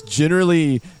 just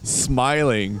generally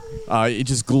smiling It's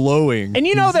just glowing. And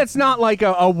you know that's not like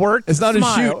a work. It's not a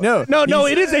smile. shoot, no. No,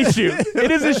 it is a shoot.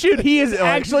 It is a shoot. He is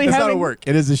actually it's having. not a work.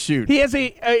 It is a shoot. He has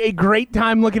a great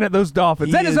time looking at those dolphins.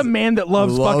 He That is a man that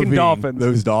loves fucking loving dolphins.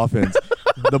 Those dolphins.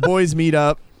 The boys meet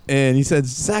up, and he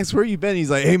says, "Sax, where you been?" He's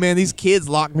like, "Hey man, these kids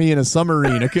locked me in a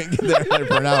submarine. I couldn't get there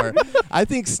for an hour." I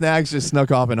think Snags just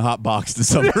snuck off and hotboxed the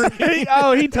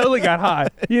submarine. He totally got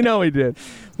hot. You know he did.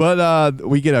 But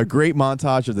we get a great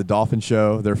montage of the dolphin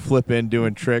show. They're flipping,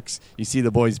 doing tricks. You see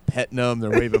the boys petting them.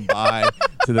 They're waving bye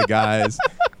to the guys.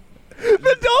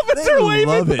 The dolphins They are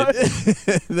waving. love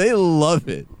it. They love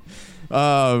it.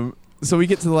 So we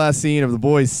get to the last scene of the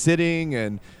boys sitting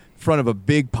in front of a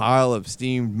big pile of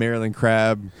steamed Maryland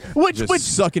crab, Which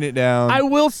sucking it down. I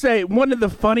will say, one of the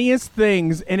funniest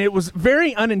things, and it was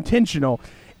very unintentional,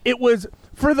 it was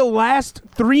for the last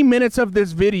 3 minutes of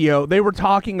this video, they were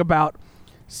talking about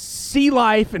sea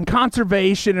life and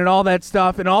conservation and all that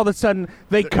stuff, and all of a sudden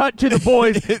they cut to the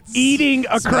boys eating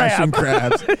a Smashing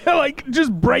crab. crabs. Like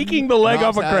just breaking the leg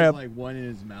off Ross a has, crab. like one in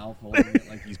his mouth, holding it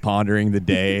like he's pondering the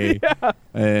day.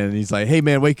 And he's like, "Hey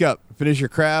man, wake up! Finish your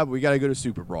crab. We got to go to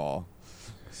Super Brawl."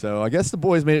 So I guess the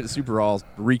boys made it to Super Brawl,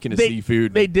 reeking of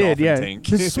seafood. They did, dolphin yeah. tank.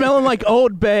 Just smelling like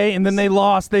Old Bay, and then they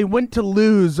lost. They went to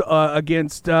lose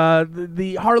against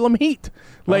the Harlem Heat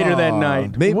later that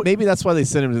night. Maybe that's why they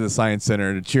sent him to the Science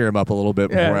Center to cheer him up a little bit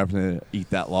before having to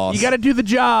eat that loss. You got to do the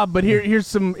job, but here's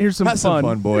some have fun. some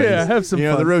fun, boys. Yeah, have some You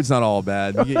know, fun. the road's not all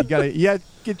bad. You got to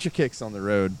get your kicks on the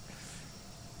road.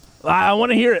 I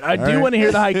want to hear it. I do right. want to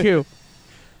hear the haiku.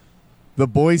 The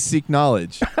boys seek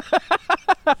knowledge.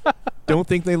 Don't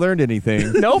think they learned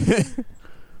anything. Nope.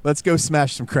 Let's go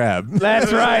smash some crab.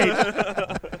 That's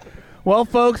right. Well,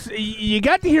 folks, you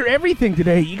got to hear everything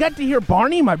today. You got to hear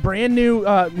Barney, my brand new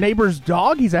neighbor's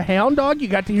dog. He's a hound dog. You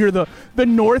got to hear the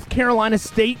North Carolina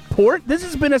State Port. This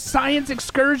has been a science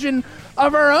excursion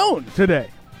of our own today.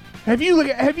 Have you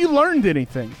learned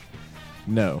anything?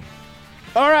 No.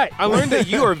 All right. I learned that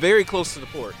you are very close to the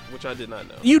port, which I did not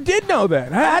know. You did know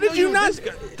that. How did you not?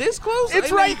 This close? It's I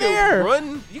didn't know right you could there.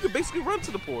 Run. You could basically run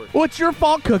to the port. Well, it's your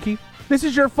fault, Cookie. This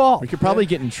is your fault. We could probably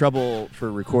get in trouble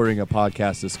for recording a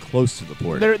podcast this close to the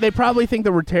port. They probably think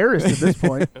that we're terrorists at this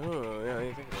point. Oh, yeah, I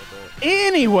didn't think about that.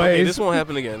 Anyways. Okay, this won't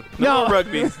happen again. No. No more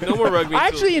rugby. No more rugby. I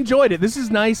actually enjoyed it. This is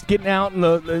nice getting out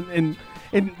and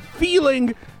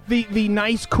feeling the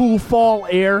nice, cool fall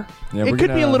air. Yeah, it we're could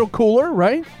be a gonna- little cooler,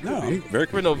 right? No, I'm very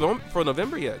for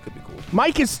November, yeah, it could be cool.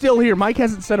 Mike is still here. Mike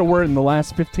hasn't said a word in the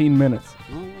last 15 minutes.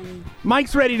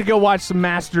 Mike's ready to go watch some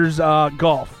Masters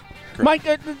golf. Mike,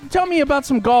 tell me about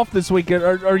some golf this week.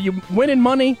 Are you winning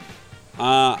money?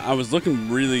 I was looking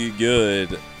really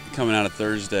good coming out of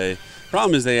Thursday.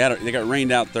 Problem is they got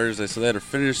rained out Thursday, so they had to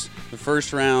finish the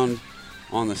first round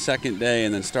on the second day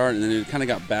and then start, and then it kind of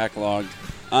got backlogged.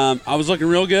 I was looking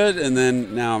real good, and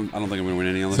then now I don't think I'm going to win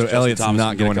any. Unless So Justin Elliot's Thomas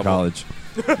not can get a going to couple. college.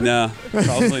 No,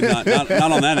 probably not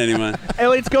on that anyway.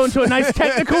 Elliot's going to a nice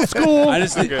technical school.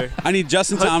 I need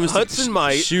Justin Thomas Hudson to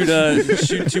might.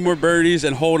 shoot 2 more birdies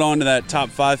and hold on to that top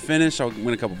 5 finish. I'll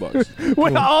win a couple bucks.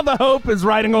 Well, all the hope is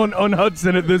riding on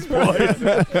Hudson at this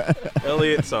point.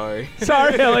 Elliot, sorry.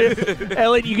 Sorry, Elliot.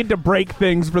 Elliot, you get to break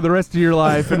things for the rest of your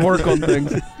life and work on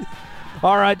things.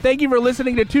 All right. Thank you for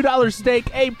listening to $2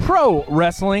 Steak, a pro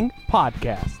wrestling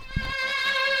podcast.